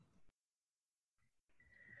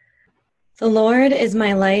The Lord is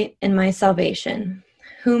my light and my salvation.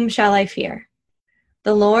 Whom shall I fear?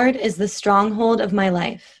 The Lord is the stronghold of my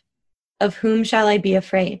life. Of whom shall I be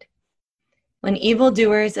afraid? When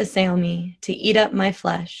evildoers assail me to eat up my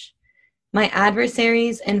flesh, my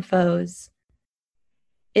adversaries and foes,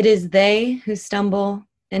 it is they who stumble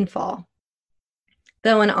and fall.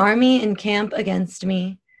 Though an army encamp against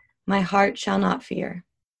me, my heart shall not fear.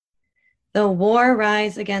 Though war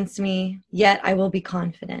rise against me, yet I will be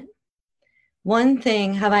confident. One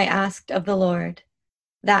thing have I asked of the Lord,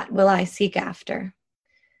 that will I seek after,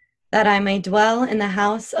 that I may dwell in the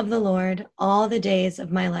house of the Lord all the days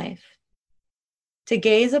of my life, to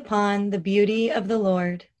gaze upon the beauty of the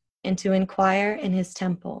Lord and to inquire in his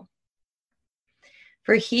temple.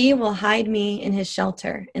 For he will hide me in his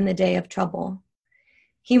shelter in the day of trouble.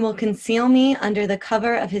 He will conceal me under the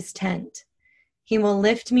cover of his tent. He will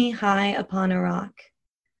lift me high upon a rock.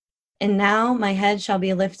 And now my head shall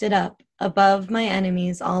be lifted up above my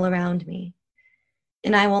enemies all around me.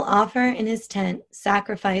 And I will offer in his tent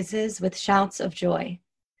sacrifices with shouts of joy.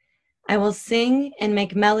 I will sing and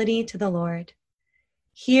make melody to the Lord.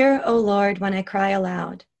 Hear, O Lord, when I cry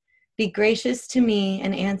aloud. Be gracious to me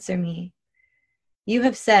and answer me. You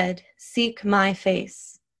have said, seek my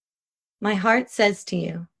face. My heart says to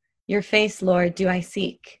you, your face, Lord, do I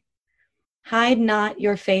seek. Hide not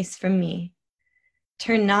your face from me.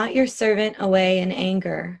 Turn not your servant away in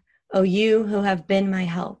anger, O you who have been my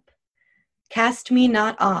help. Cast me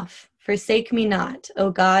not off, forsake me not,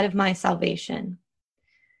 O God of my salvation.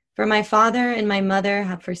 For my father and my mother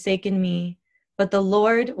have forsaken me, but the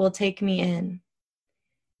Lord will take me in.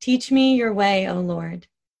 Teach me your way, O Lord,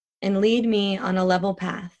 and lead me on a level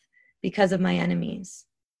path because of my enemies.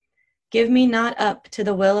 Give me not up to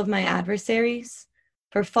the will of my adversaries,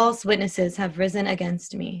 for false witnesses have risen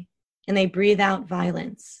against me, and they breathe out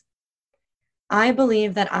violence. I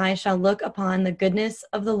believe that I shall look upon the goodness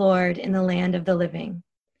of the Lord in the land of the living.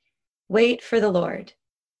 Wait for the Lord.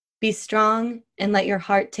 Be strong and let your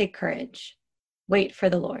heart take courage. Wait for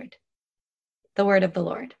the Lord. The word of the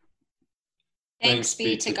Lord. Thanks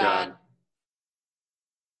be to God.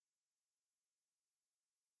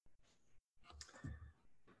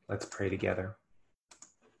 Let's pray together.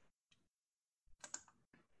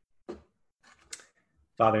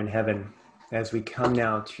 Father in heaven, as we come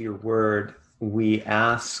now to your word, we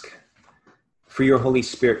ask for your Holy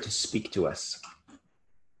Spirit to speak to us.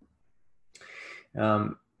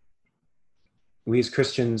 We as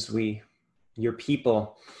Christians, your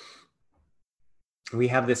people, we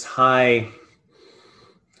have this high,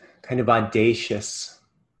 kind of audacious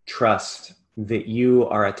trust that you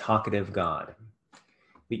are a talkative God,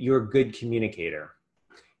 that you're a good communicator,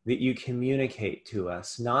 that you communicate to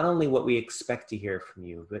us not only what we expect to hear from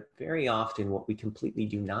you, but very often what we completely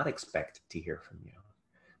do not expect to hear from you,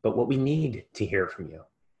 but what we need to hear from you.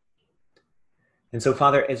 And so,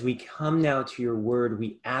 Father, as we come now to your word,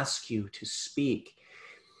 we ask you to speak.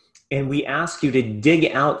 And we ask you to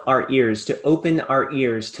dig out our ears, to open our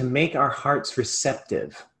ears, to make our hearts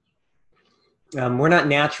receptive. We're not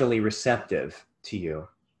naturally receptive to you,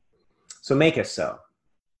 so make us so.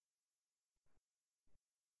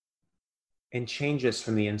 And change us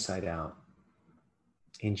from the inside out.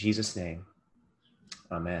 In Jesus' name,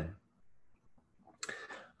 amen.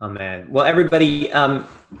 Amen. Well, everybody,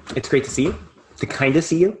 it's great to see you, to kind of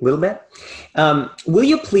see you a little bit. Will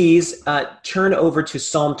you please turn over to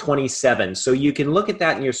Psalm 27? So you can look at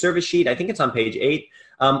that in your service sheet. I think it's on page 8.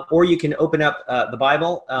 Or you can open up the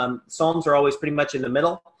Bible. Psalms are always pretty much in the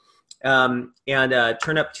middle. And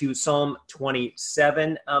turn up to Psalm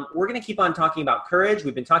 27. We're going to keep on talking about courage.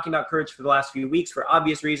 We've been talking about courage for the last few weeks for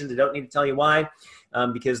obvious reasons. I don't need to tell you why,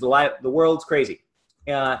 because the world's crazy.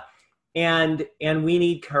 And we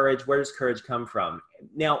need courage. Where does courage come from?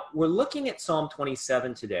 Now, we're looking at Psalm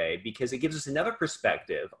 27 today because it gives us another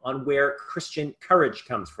perspective on where Christian courage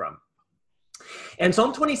comes from. And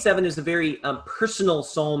Psalm 27 is a very personal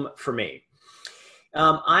psalm for me.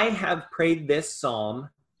 I have prayed this psalm,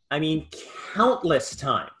 countless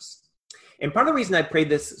times. And part of the reason I prayed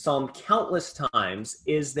this psalm countless times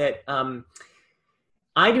is that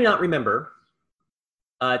I do not remember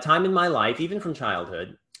a time in my life, even from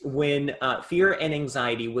childhood, when fear and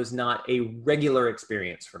anxiety was not a regular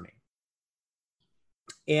experience for me.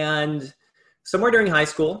 And somewhere during high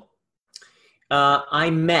school, I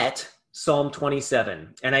met Psalm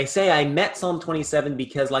 27. And I say I met Psalm 27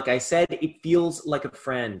 because, like I said, it feels like a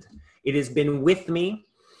friend. It has been with me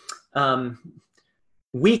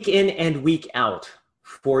week in and week out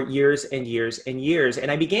for years and years and years.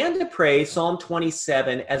 And I began to pray Psalm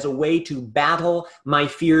 27 as a way to battle my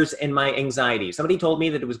fears and my anxiety. Somebody told me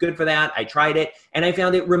that it was good for that. I tried it and I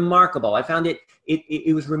found it remarkable. I found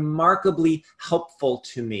it was remarkably helpful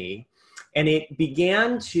to me. And it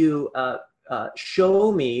began to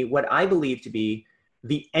show me what I believe to be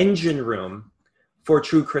the engine room for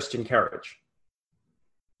true Christian courage.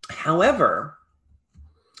 However,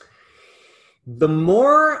 the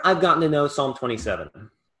more I've gotten to know Psalm 27,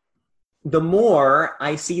 the more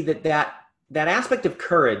I see that aspect of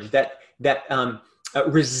courage, that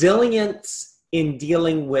resilience in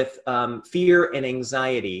dealing with fear and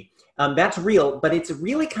anxiety, that's real, but it's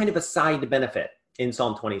really kind of a side benefit in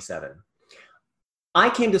Psalm 27. I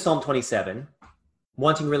came to Psalm 27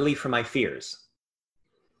 wanting relief from my fears,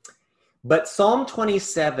 but Psalm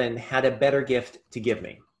 27 had a better gift to give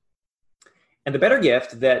me. And the better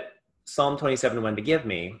gift that Psalm 27 wanted to give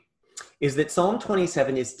me is that Psalm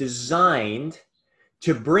 27 is designed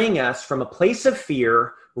to bring us from a place of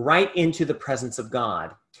fear right into the presence of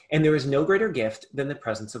God. And there is no greater gift than the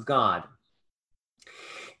presence of God.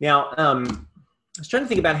 Now, I was trying to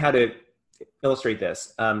think about how to illustrate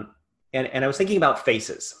this. And I was thinking about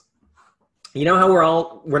faces. You know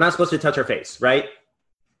how we're not supposed to touch our face, right?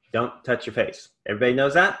 Don't touch your face. Everybody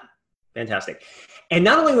knows that? Fantastic. And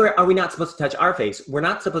not only are we not supposed to touch our face, we're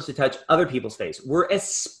not supposed to touch other people's face. We're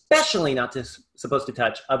especially not supposed to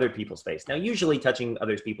touch other people's face. Now, usually touching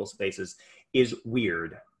other people's faces is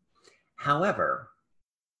weird. However,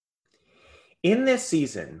 in this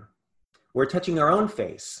season, where touching our own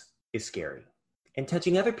face is scary, and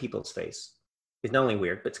touching other people's face is not only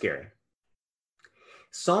weird, but scary.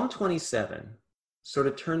 Psalm 27 sort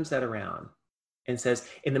of turns that around and says,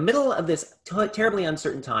 in the middle of this terribly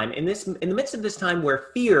uncertain time, in the midst of this time where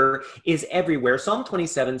fear is everywhere, Psalm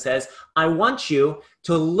 27 says, I want you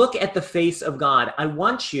to look at the face of God. I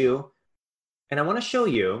want you, and I want to show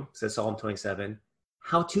you, says Psalm 27,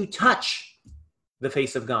 how to touch the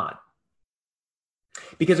face of God.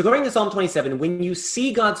 Because according to Psalm 27, when you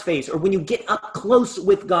see God's face, or when you get up close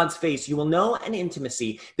with God's face, you will know an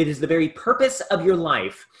intimacy that is the very purpose of your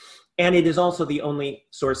life, and it is also the only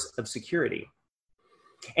source of security.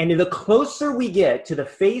 And the closer we get to the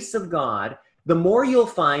face of God, the more you'll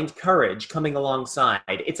find courage coming alongside.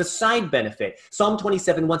 It's a side benefit. Psalm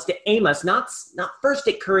 27 wants to aim us not first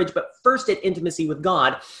at courage, but first at intimacy with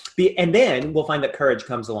God. And then we'll find that courage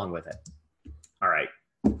comes along with it. All right,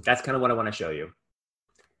 that's kind of what I want to show you.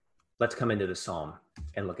 Let's come into the psalm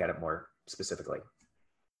and look at it more specifically.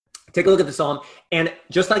 Take a look at the psalm, and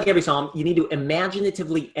just like every psalm, you need to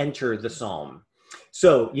imaginatively enter the psalm.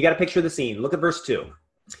 So you got to picture the scene. Look at verse 2.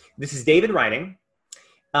 This is David writing,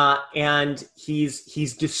 and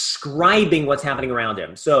he's describing what's happening around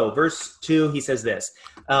him. So verse 2, he says this,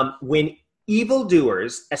 when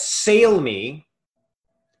evildoers assail me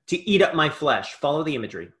to eat up my flesh, follow the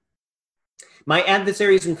imagery. My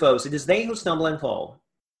adversaries and foes, it is they who stumble and fall.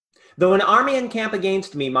 Though an army encamp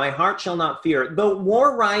against me, my heart shall not fear. Though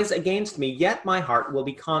war rise against me, yet my heart will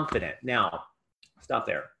be confident. Now, stop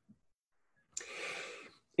there.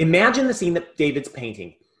 Imagine the scene that David's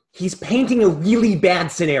painting. He's painting a really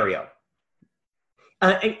bad scenario.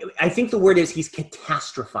 I think the word is he's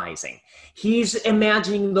catastrophizing. He's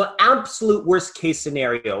imagining the absolute worst case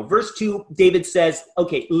scenario. Verse 2, David says,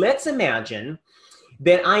 okay, let's imagine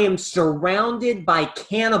that I am surrounded by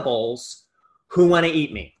cannibals who want to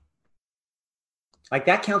eat me. Like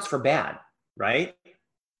that counts for bad, right?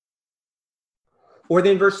 Or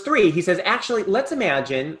then verse 3, he says, actually, let's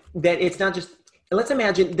imagine that let's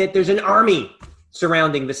imagine that there's an army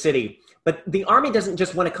surrounding the city. But the army doesn't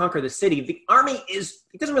just want to conquer the city. The army it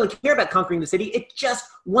doesn't really care about conquering the city. It just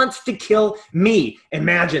wants to kill me.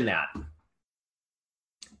 Imagine that.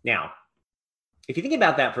 Now, if you think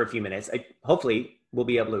about that for a few minutes, hopefully we'll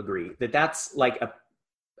be able to agree that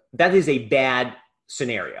that is a bad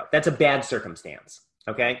scenario. That's a bad circumstance,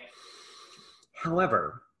 okay?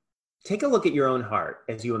 However, take a look at your own heart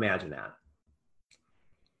as you imagine that.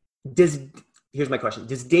 Here's my question.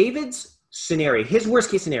 Does David's scenario, his worst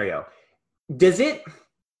case scenario, does it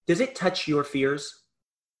touch your fears?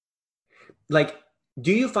 Like,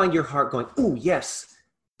 do you find your heart going, ooh, yes,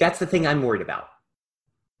 that's the thing I'm worried about?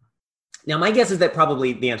 Now, my guess is that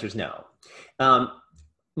probably the answer is no.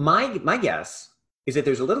 My guess is that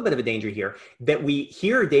there's a little bit of a danger here that we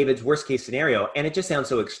hear David's worst case scenario and it just sounds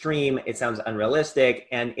so extreme, it sounds unrealistic,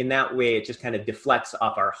 and in that way it just kind of deflects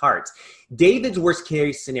off our hearts. David's worst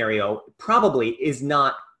case scenario probably is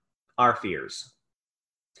not our fears.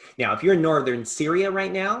 Now, if you're in northern Syria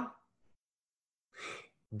right now,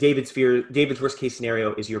 David's worst case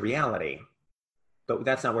scenario is your reality, but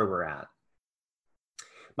that's not where we're at.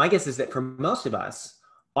 My guess is that for most of us,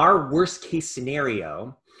 our worst case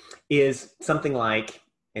scenario is something like,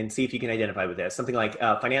 and see if you can identify with this, something like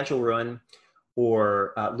financial ruin,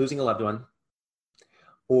 or losing a loved one,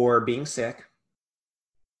 or being sick,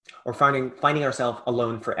 or finding ourselves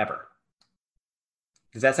alone forever.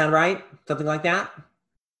 Does that sound right? Something like that?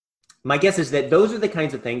 My guess is that those are the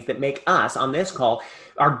kinds of things that make us, on this call,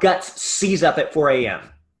 our guts seize up at 4 a.m.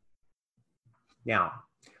 Now,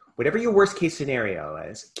 whatever your worst case scenario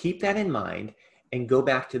is, keep that in mind and go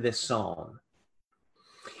back to this psalm.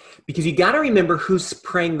 Because you got to remember who's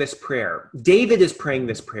praying this prayer. David is praying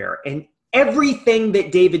this prayer, and everything that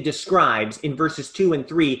David describes in verses 2 and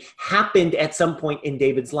 3 happened at some point in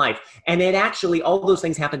David's life. And it actually, all those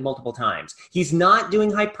things happened multiple times. He's not doing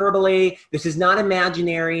hyperbole. This is not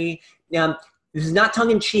imaginary. This is not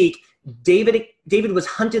tongue-in-cheek. David was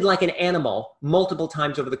hunted like an animal multiple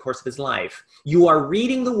times over the course of his life. You are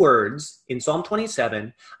reading the words in Psalm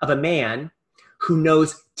 27 of a man who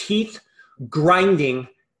knows teeth-grinding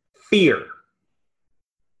fear.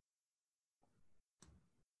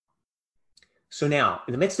 So now,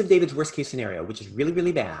 in the midst of David's worst case scenario, which is really,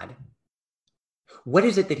 really bad, what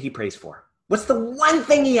is it that he prays for? What's the one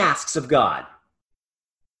thing he asks of God?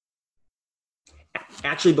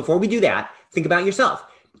 Actually, before we do that, think about yourself.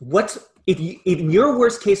 If in your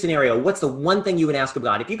worst case scenario, what's the one thing you would ask of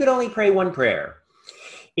God? If you could only pray one prayer,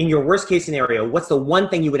 in your worst case scenario, what's the one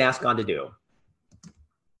thing you would ask God to do?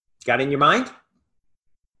 Got it in your mind?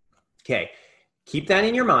 Okay. Keep that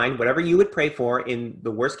in your mind, whatever you would pray for in the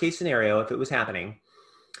worst case scenario if it was happening.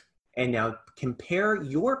 And now compare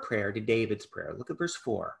your prayer to David's prayer. Look at verse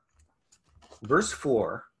 4. Verse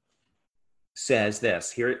 4 says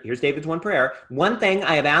this. Here's David's one prayer. One thing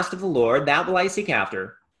I have asked of the Lord, that will I seek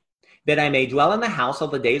after, that I may dwell in the house all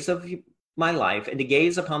the days of my life, and to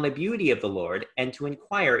gaze upon the beauty of the Lord, and to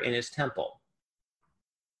inquire in his temple.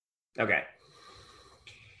 Okay.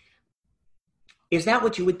 Is that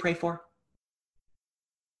what you would pray for?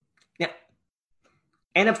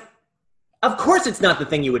 And of course it's not the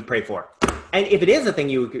thing you would pray for. And if it is the thing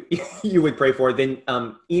you would pray for, then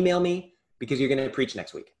email me, because you're going to preach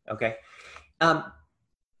next week, okay?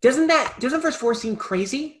 Doesn't verse 4 seem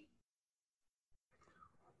crazy?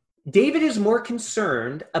 David is more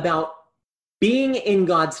concerned about being in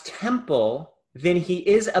God's temple than he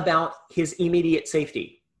is about his immediate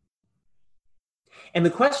safety. And the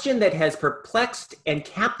question that has perplexed and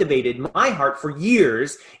captivated my heart for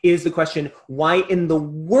years is the question, why in the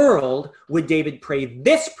world would David pray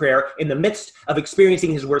this prayer in the midst of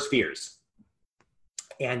experiencing his worst fears?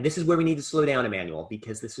 And this is where we need to slow down, Emmanuel,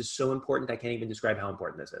 because this is so important. I can't even describe how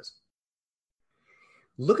important this is.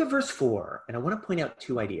 Look at verse 4, and I want to point out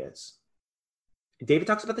two ideas. David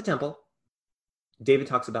talks about the temple. David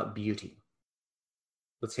talks about beauty.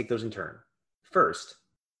 Let's take those in turn. First,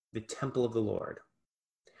 the temple of the Lord.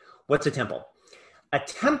 What's a temple? A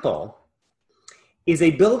temple is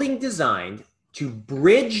a building designed to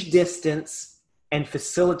bridge distance and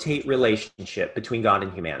facilitate relationship between God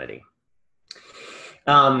and humanity.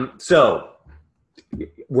 So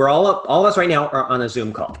we're all of us right now are on a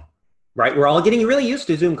Zoom call, right? We're all getting really used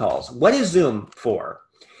to Zoom calls. What is Zoom for?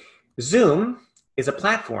 Zoom is a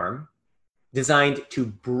platform designed to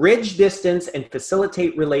bridge distance and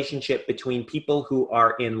facilitate relationship between people who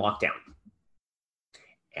are in lockdown.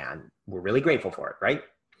 And we're really grateful for it, right?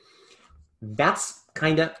 That's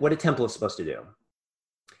kind of what a temple is supposed to do.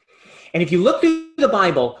 And if you look through the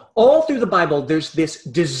Bible, all through the Bible, there's this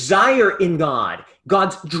desire in God.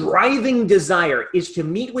 God's driving desire is to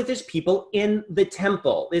meet with his people in the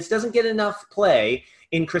temple. This doesn't get enough play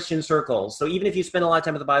in Christian circles. So even if you spend a lot of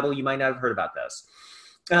time with the Bible, you might not have heard about this.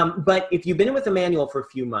 But if you've been with Emmanuel for a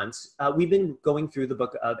few months, we've been going through the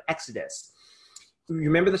book of Exodus. You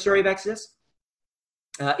remember the story of Exodus?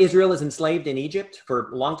 Israel is enslaved in Egypt for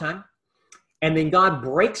a long time. And then God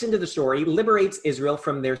breaks into the story, liberates Israel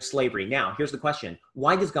from their slavery. Now, here's the question.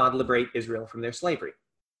 Why does God liberate Israel from their slavery?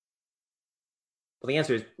 Well, the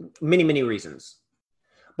answer is many, many reasons.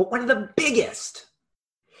 But one of the biggest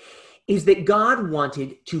is that God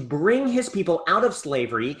wanted to bring his people out of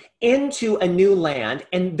slavery into a new land.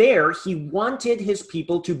 And there he wanted his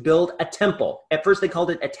people to build a temple. At first they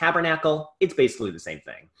called it a tabernacle. It's basically the same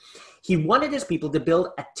thing. He wanted his people to build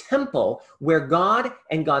a temple where God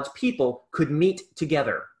and God's people could meet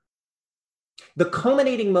together. The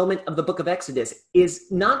culminating moment of the book of Exodus is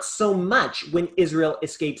not so much when Israel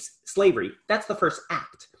escapes slavery. That's the first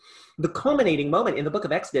act. The culminating moment in the book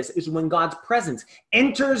of Exodus is when God's presence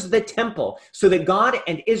enters the temple so that God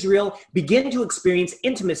and Israel begin to experience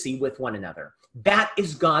intimacy with one another. That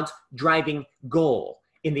is God's driving goal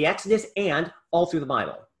in the Exodus and all through the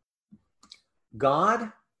Bible.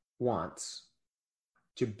 God wants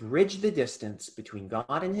to bridge the distance between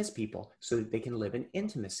God and his people so that they can live in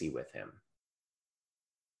intimacy with him.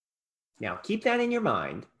 Now, keep that in your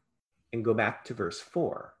mind and go back to verse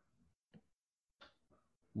 4.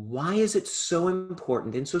 Why is it so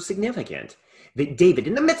important and so significant that David,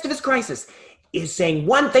 in the midst of his crisis, is saying,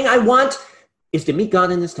 one thing I want is to meet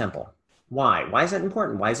God in his temple? Why? Why is that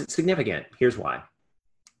important? Why is it significant? Here's why.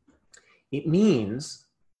 It means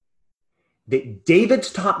that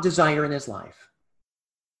David's top desire in his life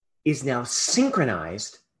is now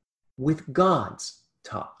synchronized with God's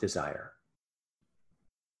top desire.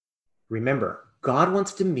 Remember, God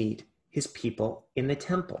wants to meet his people in the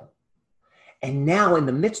temple. And now, in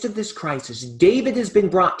the midst of this crisis, David has been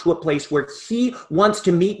brought to a place where he wants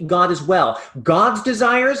to meet God as well. God's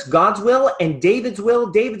desires, God's will, and David's will,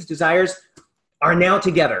 David's desires are now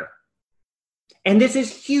together. And this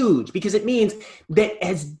is huge because it means that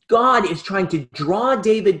as God is trying to draw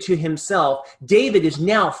David to himself, David is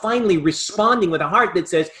now finally responding with a heart that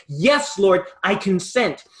says, yes, Lord, I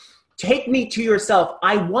consent. Take me to yourself.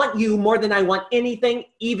 I want you more than I want anything,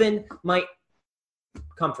 even my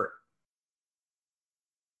comfort.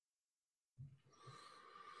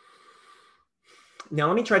 Now,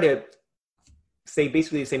 let me try to say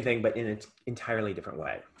basically the same thing, but in an entirely different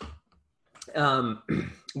way.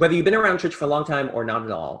 Whether you've been around church for a long time or not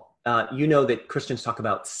at all, you know that Christians talk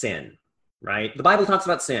about sin, right? The Bible talks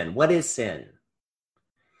about sin. What is sin?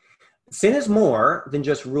 Sin is more than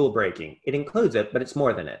just rule breaking. It includes it, but it's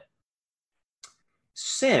more than it.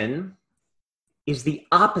 Sin is the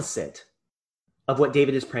opposite of what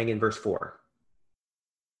David is praying in verse 4.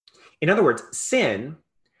 In other words, sin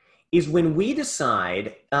is when we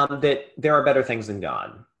decide that there are better things than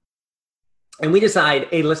God. And we decide,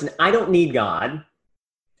 hey, listen, I don't need God.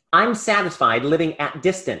 I'm satisfied living at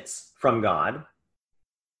distance from God.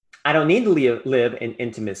 I don't need to live in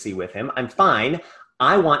intimacy with him. I'm fine.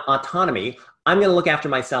 I want autonomy. I'm going to look after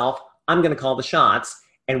myself. I'm going to call the shots.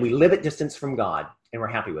 And we live at distance from God, and we're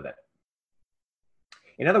happy with it.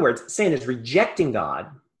 In other words, sin is rejecting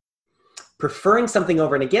God, preferring something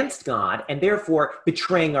over and against God, and therefore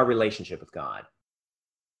betraying our relationship with God.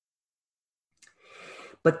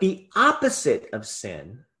 But the opposite of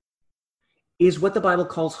sin is what the Bible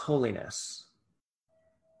calls holiness.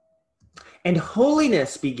 And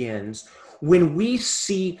holiness begins when we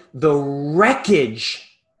see the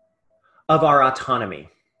wreckage of our autonomy.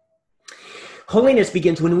 Holiness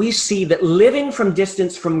begins when we see that living from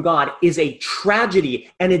distance from God is a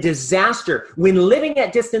tragedy and a disaster. When living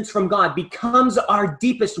at distance from God becomes our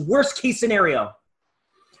deepest, worst case scenario.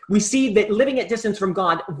 We see that living at distance from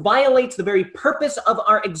God violates the very purpose of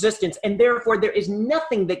our existence, and therefore there is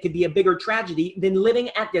nothing that could be a bigger tragedy than living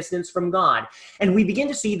at distance from God. And we begin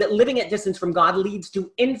to see that living at distance from God leads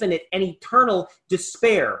to infinite and eternal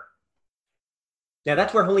despair. Now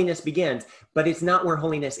that's where holiness begins, but it's not where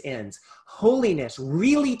holiness ends. Holiness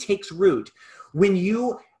really takes root when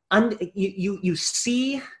you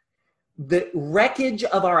see the wreckage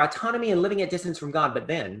of our autonomy and living at distance from God, but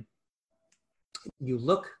then you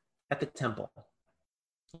look at the temple.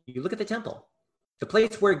 You look at the temple, the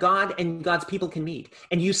place where God and God's people can meet,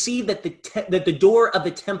 and you see that the door of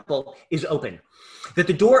the temple is open. That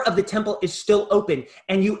the door of the temple is still open,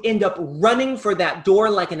 and you end up running for that door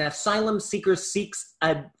like an asylum seeker seeks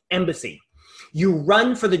an embassy. You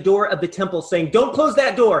run for the door of the temple saying, don't close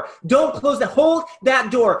that door. Don't close that. Hold that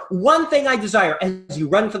door. One thing I desire as you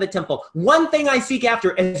run for the temple. One thing I seek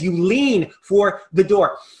after as you lean for the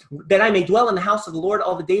door. That I may dwell in the house of the Lord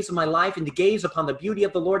all the days of my life and to gaze upon the beauty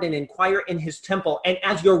of the Lord and inquire in his temple. And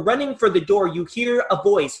as you're running for the door, you hear a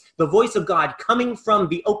voice, the voice of God coming from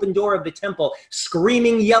the open door of the temple,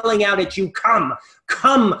 screaming, yelling out at you, come,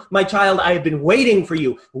 come, my child, I have been waiting for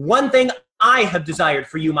you. One thing I have desired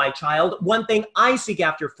for you, my child. One thing I seek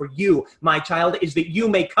after for you, my child, is that you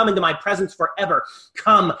may come into my presence forever.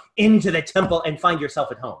 Come into the temple and find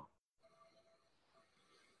yourself at home.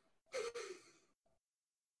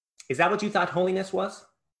 Is that what you thought holiness was?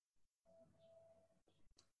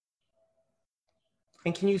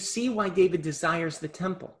 And can you see why David desires the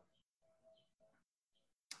temple?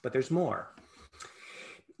 But there's more.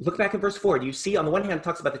 Look back at verse 4. Do you see, on the one hand, it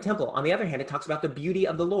talks about the temple. On the other hand, it talks about the beauty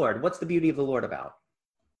of the Lord. What's the beauty of the Lord about?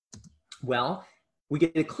 Well, we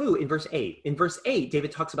get a clue in verse 8. In verse 8,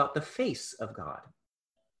 David talks about the face of God.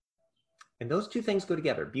 And those two things go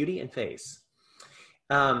together, beauty and face.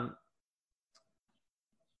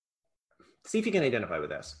 See if you can identify with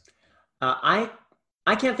this. I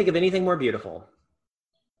can't think of anything more beautiful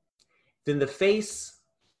than the face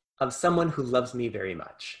of someone who loves me very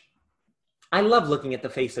much. I love looking at the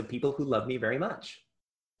face of people who love me very much.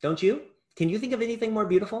 Don't you? Can you think of anything more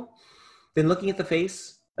beautiful than looking at the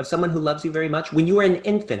face of someone who loves you very much? When you were an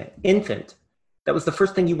infant, that was the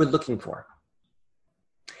first thing you were looking for.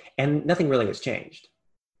 And nothing really has changed.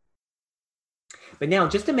 But now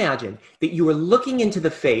just imagine that you are looking into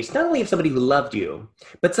the face, not only of somebody who loved you,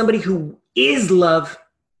 but somebody who is love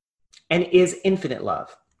and is infinite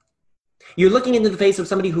love. You're looking into the face of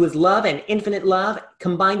somebody who is love and infinite love,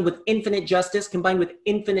 combined with infinite justice, combined with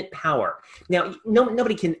infinite power. Now,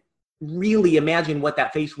 nobody can really imagine what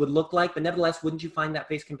that face would look like, but nevertheless, wouldn't you find that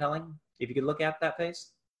face compelling if you could look at that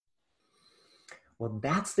face? Well,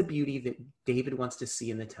 that's the beauty that David wants to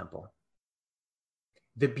see in the temple.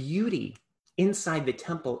 The beauty inside the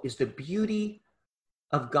temple is the beauty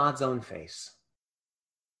of God's own face.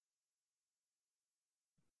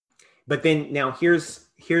 But then now here's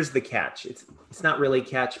the catch. It's not really a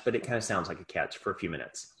catch, but it kind of sounds like a catch for a few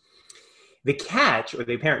minutes. The catch, or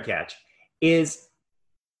the apparent catch, is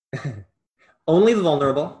only the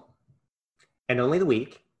vulnerable and only the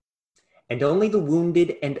weak and only the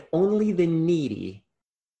wounded and only the needy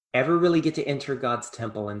ever really get to enter God's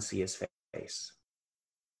temple and see his face.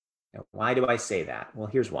 Now, why do I say that? Well,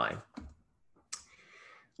 here's why.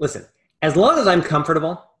 Listen, as long as I'm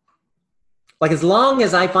comfortable, like as long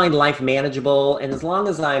as I find life manageable and as long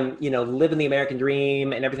as I'm, living the American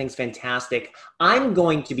dream and everything's fantastic, I'm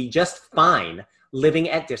going to be just fine living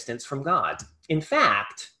at distance from God. In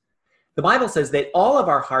fact, the Bible says that all of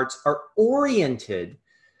our hearts are oriented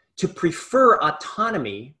to prefer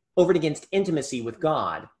autonomy over and against intimacy with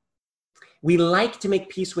God. We like to make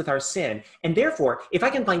peace with our sin. And therefore, if I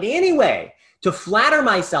can find any way to flatter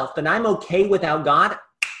myself that I'm okay without God,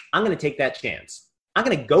 I'm going to take that chance. I'm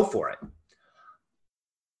going to go for it.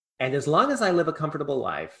 And as long as I live a comfortable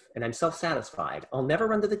life and I'm self-satisfied, I'll never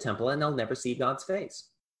run to the temple and I'll never see God's face.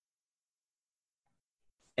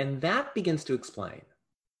 And that begins to explain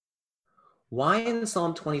why in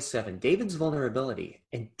Psalm 27, David's vulnerability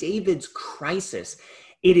and David's crisis,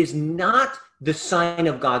 it is not the sign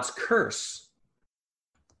of God's curse.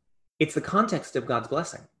 It's the context of God's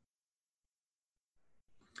blessing.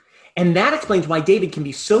 And that explains why David can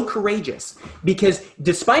be so courageous, because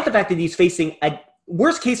despite the fact that he's facing a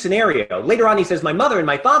worst case scenario, later on he says, my mother and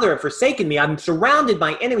my father have forsaken me. I'm surrounded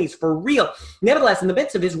by enemies for real. Nevertheless, in the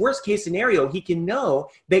midst of his worst case scenario, he can know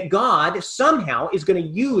that God somehow is going to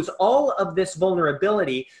use all of this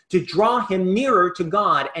vulnerability to draw him nearer to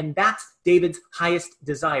God. And that's David's highest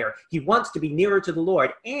desire. He wants to be nearer to the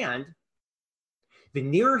Lord. And the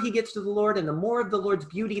nearer he gets to the Lord and the more of the Lord's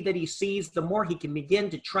beauty that he sees, the more he can begin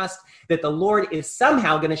to trust that the Lord is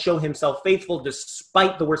somehow going to show himself faithful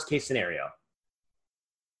despite the worst case scenario.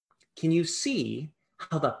 Can you see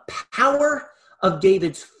how the power of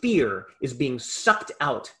David's fear is being sucked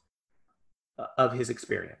out of his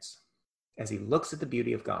experience as he looks at the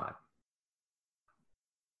beauty of God?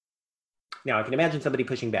 Now, I can imagine somebody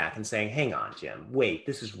pushing back and saying, hang on, Jim, wait,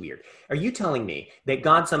 this is weird. Are you telling me that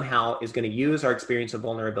God somehow is going to use our experience of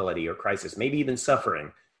vulnerability or crisis, maybe even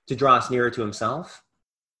suffering, to draw us nearer to himself?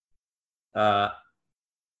 Why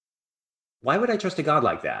would I trust a God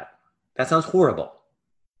like that? That sounds horrible.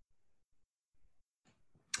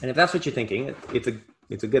 And if that's what you're thinking, it's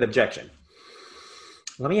a good objection.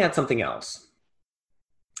 Let me add something else.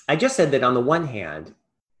 I just said that on the one hand,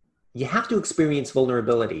 you have to experience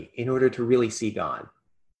vulnerability in order to really see God.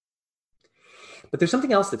 But there's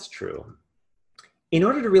something else that's true. In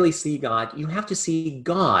order to really see God, you have to see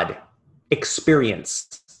God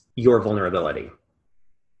experience your vulnerability.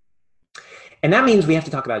 And that means we have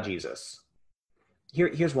to talk about Jesus.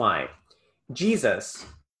 Here's why. Jesus,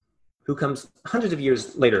 who comes hundreds of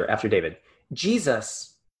years later after David,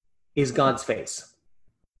 Jesus is God's face.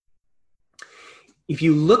 If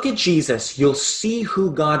you look at Jesus, you'll see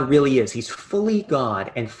who God really is. He's fully God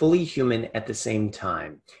and fully human at the same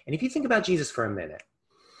time. And if you think about Jesus for a minute,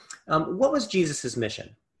 what was Jesus'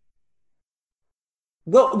 mission?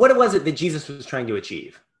 What was it that Jesus was trying to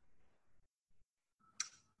achieve?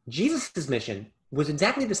 Jesus' mission was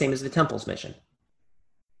exactly the same as the temple's mission.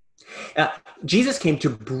 Jesus came to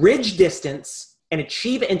bridge distance and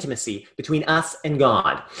achieve intimacy between us and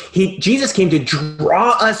God. Jesus came to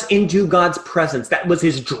draw us into God's presence. That was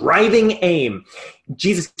his driving aim.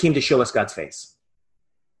 Jesus came to show us God's face.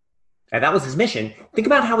 And that was his mission. Think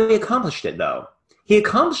about how he accomplished it, though. He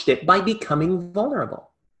accomplished it by becoming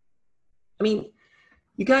vulnerable. I mean,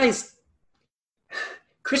 you guys,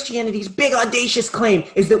 Christianity's big audacious claim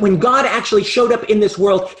is that when God actually showed up in this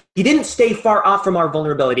world, he didn't stay far off from our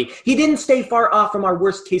vulnerability. He didn't stay far off from our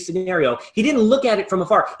worst case scenario. He didn't look at it from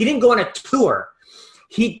afar. He didn't go on a tour.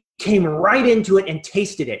 He came right into it and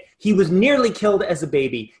tasted it. He was nearly killed as a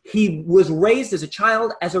baby. He was raised as a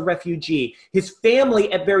child, as a refugee. His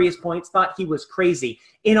family at various points thought he was crazy.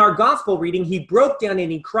 In our gospel reading, he broke down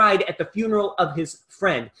and he cried at the funeral of his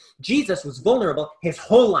friend. Jesus was vulnerable his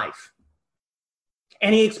whole life.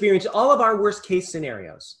 And he experienced all of our worst case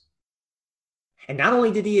scenarios. And not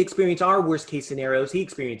only did he experience our worst case scenarios, he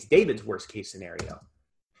experienced David's worst case scenario.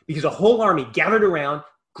 Because a whole army gathered around,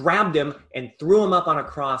 grabbed him, and threw him up on a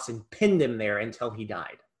cross and pinned him there until he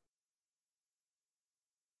died.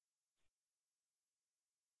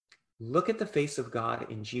 Look at the face of God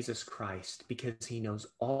in Jesus Christ, because he knows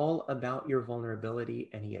all about your vulnerability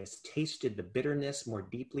and he has tasted the bitterness more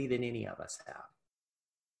deeply than any of us have.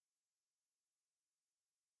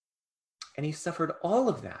 And he suffered all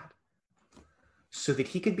of that so that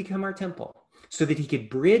he could become our temple, so that he could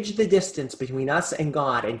bridge the distance between us and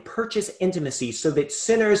God and purchase intimacy so that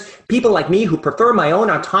sinners, people like me who prefer my own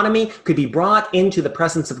autonomy, could be brought into the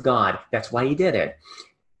presence of God. That's why he did it.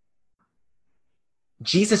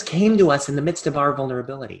 Jesus came to us in the midst of our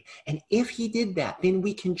vulnerability. And if he did that, then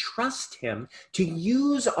we can trust him to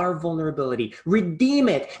use our vulnerability, redeem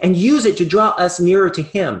it, and use it to draw us nearer to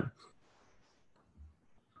him.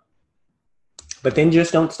 But then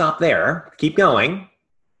just don't stop there. Keep going.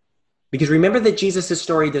 Because remember that Jesus'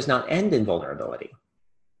 story does not end in vulnerability.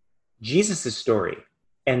 Jesus' story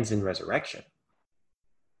ends in resurrection.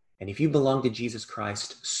 And if you belong to Jesus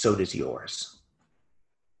Christ, so does yours.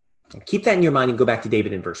 And keep that in your mind and go back to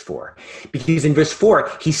David in verse 4. Because in verse 4,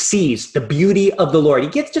 he sees the beauty of the Lord. He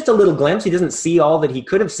gets just a little glimpse. He doesn't see all that he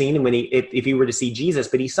could have seen if he were to see Jesus,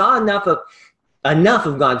 but he saw enough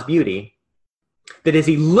of God's beauty that as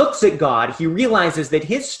he looks at God, he realizes that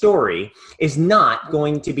his story is not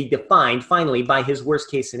going to be defined finally by his worst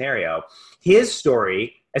case scenario. His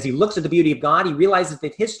story, as he looks at the beauty of God, he realizes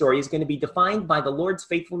that his story is going to be defined by the Lord's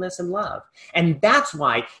faithfulness and love. And that's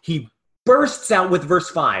why he bursts out with verse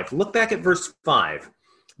 5. Look back at verse 5.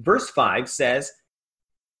 Verse 5 says,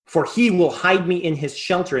 "For he will hide me in his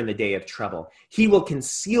shelter in the day of trouble. He will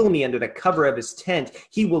conceal me under the cover of his tent.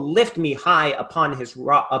 He will lift me high upon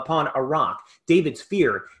a rock." David's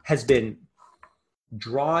fear has been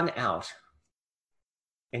drawn out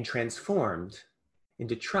and transformed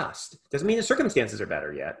into trust. Doesn't mean his circumstances are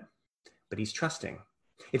better yet, but he's trusting.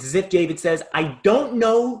 It's as if David says, I don't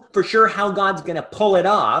know for sure how God's going to pull it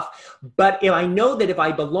off, but I know that if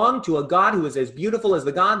I belong to a God who is as beautiful as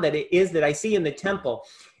the God that it is that I see in the temple,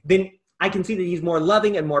 then I can see that he's more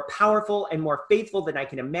loving and more powerful and more faithful than I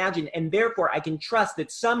can imagine. And therefore, I can trust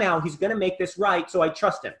that somehow he's going to make this right, so I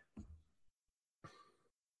trust him.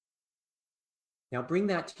 Now bring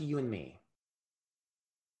that to you and me.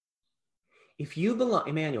 If you belong,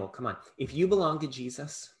 Emmanuel, come on. If you belong to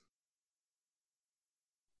Jesus,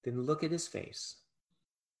 then look at his face.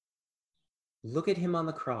 Look at him on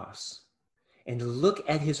the cross. And look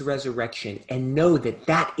at his resurrection and know that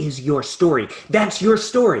that is your story. That's your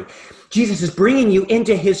story. Jesus is bringing you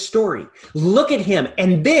into his story. Look at him,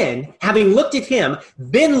 and then, having looked at him,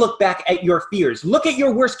 then look back at your fears. Look at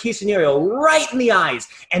your worst case scenario right in the eyes,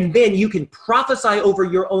 and then you can prophesy over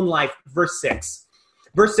your own life. Verse 6.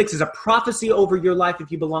 Verse 6 is a prophecy over your life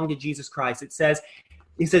if you belong to Jesus Christ.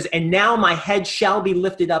 He says, "And now my head shall be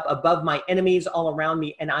lifted up above my enemies all around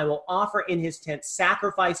me, and I will offer in his tent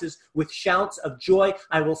sacrifices with shouts of joy.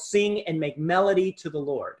 I will sing and make melody to the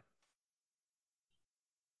Lord."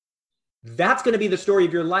 That's going to be the story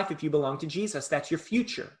of your life if you belong to Jesus. That's your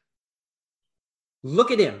future.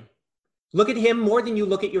 Look at him. Look at him more than you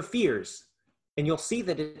look at your fears, and you'll see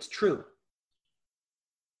that it's true.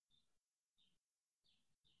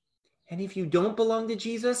 And if you don't belong to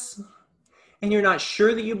Jesus, and you're not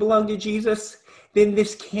sure that you belong to Jesus, then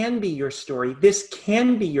this can be your story. This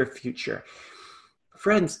can be your future.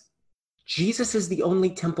 Friends, Jesus is the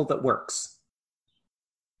only temple that works.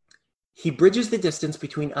 He bridges the distance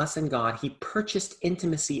between us and God. He purchased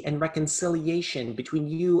intimacy and reconciliation between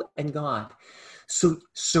you and God. So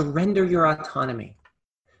surrender your autonomy.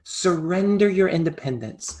 Surrender your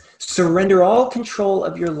independence. Surrender all control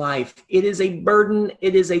of your life. It is a burden.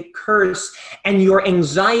 It is a curse. And your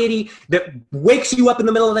anxiety that wakes you up in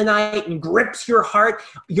the middle of the night and grips your heart,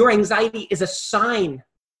 your anxiety is a sign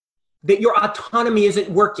that your autonomy isn't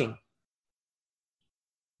working.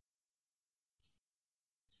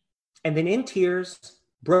 And then in tears,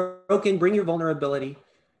 broken, bring your vulnerability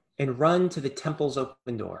and run to the temple's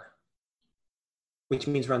open door, which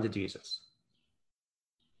means run to Jesus.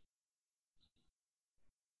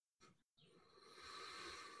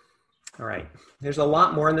 All right, there's a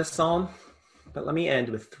lot more in this psalm, but let me end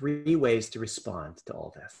with 3 ways to respond to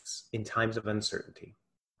all this in times of uncertainty.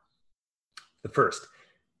 The first,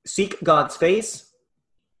 seek God's face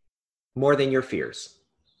more than your fears.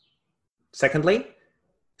 Secondly,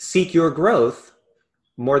 seek your growth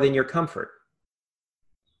more than your comfort.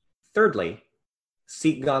 Thirdly,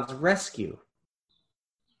 seek God's rescue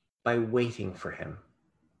by waiting for him.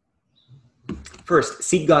 First,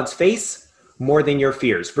 seek God's face more than your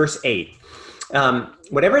fears. Verse 8.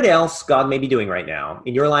 Whatever else God may be doing right now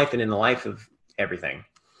in your life and in the life of everything,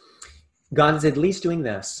 God is at least doing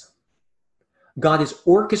this. God is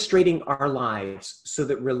orchestrating our lives so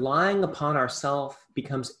that relying upon ourselves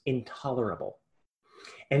becomes intolerable,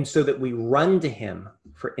 and so that we run to him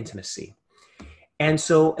for intimacy. And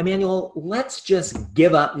so, Emmanuel, let's just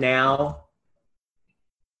give up now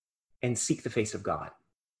and seek the face of God.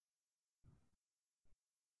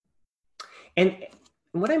 And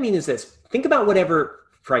what I mean is this. Think about whatever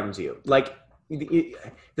frightens you. Like the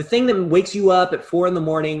thing that wakes you up at 4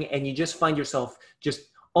 a.m. and you just find yourself just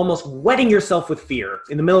almost wetting yourself with fear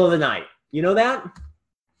in the middle of the night. You know that?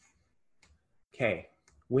 Okay.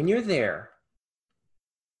 When you're there,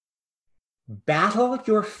 battle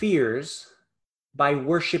your fears by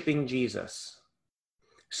worshiping Jesus.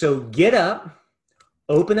 So get up,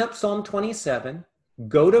 open up Psalm 27,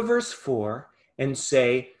 go to verse 4 and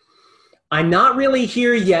say, I'm not really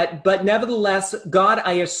here yet, but nevertheless, God,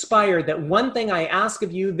 I aspire that one thing I ask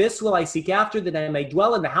of you, this will I seek after, that I may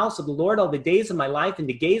dwell in the house of the Lord all the days of my life, and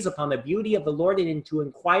to gaze upon the beauty of the Lord and to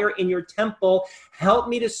inquire in your temple. Help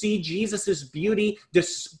me to see Jesus's beauty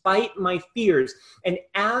despite my fears. And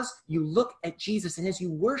as you look at Jesus and as you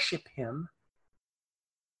worship him,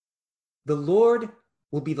 the Lord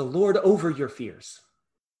will be the Lord over your fears.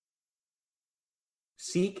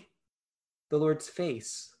 Seek the Lord's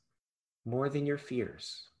face more than your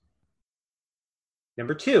fears.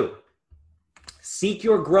 Number 2, seek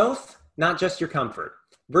your growth, not just your comfort.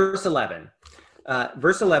 Verse 11.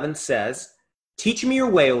 Verse 11 says, teach me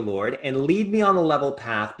your way, O Lord, and lead me on the level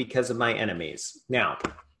path because of my enemies. Now,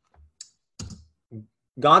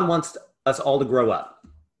 God wants us all to grow up.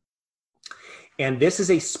 And this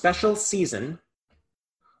is a special season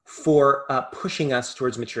for pushing us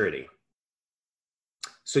towards maturity.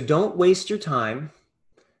 So don't waste your time.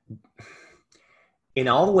 In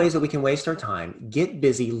all the ways that we can waste our time, get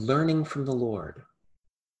busy learning from the Lord.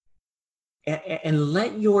 And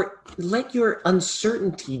let your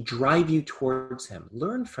uncertainty drive you towards him.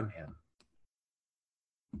 Learn from him.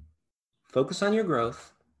 Focus on your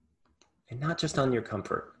growth and not just on your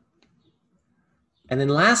comfort. And then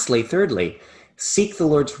lastly, thirdly, seek the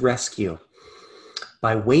Lord's rescue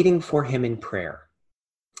by waiting for him in prayer.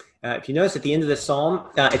 If you notice at the end of this psalm,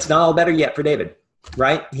 it's not all better yet for David,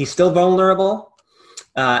 right? He's still vulnerable.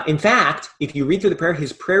 In fact, if you read through the prayer,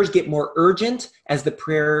 his prayers get more urgent as the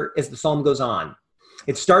psalm goes on.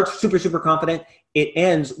 It starts super, super confident. It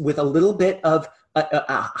ends with a little bit of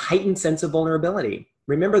a heightened sense of vulnerability.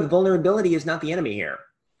 Remember, the vulnerability is not the enemy here.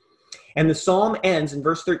 And the psalm ends in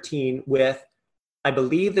verse 13 with, I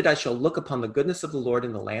believe that I shall look upon the goodness of the Lord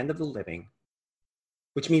in the land of the living,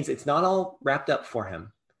 which means it's not all wrapped up for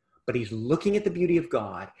him. But he's looking at the beauty of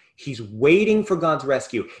God. He's waiting for God's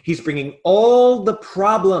rescue. He's bringing all the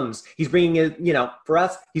problems. He's bringing, for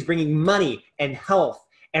us, he's bringing money and health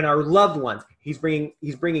and our loved ones. He's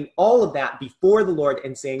bringing all of that before the Lord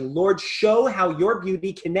and saying, Lord, show how your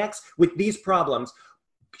beauty connects with these problems.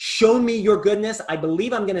 Show me your goodness. I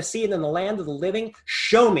believe I'm going to see it in the land of the living.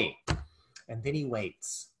 Show me. And then he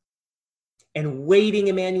waits. And waiting,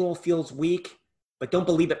 Emmanuel, feels weak, but don't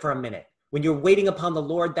believe it for a minute. When you're waiting upon the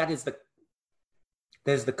Lord, that is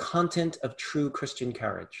the content of true Christian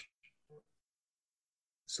courage.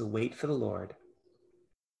 So wait for the Lord,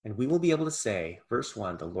 and we will be able to say, verse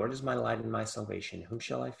 1, the Lord is my light and my salvation. Whom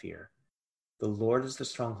shall I fear? The Lord is the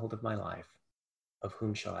stronghold of my life. Of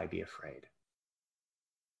whom shall I be afraid?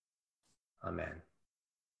 Amen.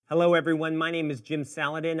 Hello, everyone. My name is Jim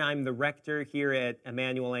Saladin. I'm the rector here at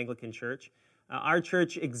Emmanuel Anglican Church. Our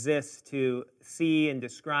church exists to see and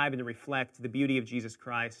describe and reflect the beauty of Jesus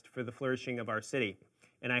Christ for the flourishing of our city.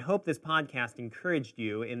 And I hope this podcast encouraged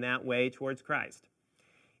you in that way towards Christ.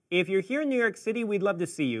 If you're here in New York City, we'd love to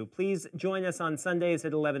see you. Please join us on Sundays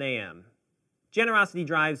at 11 a.m. Generosity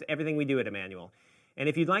drives everything we do at Emmanuel. And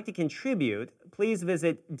if you'd like to contribute, please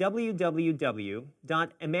visit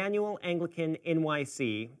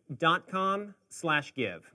www.emmanuelanglicannyc.com/give.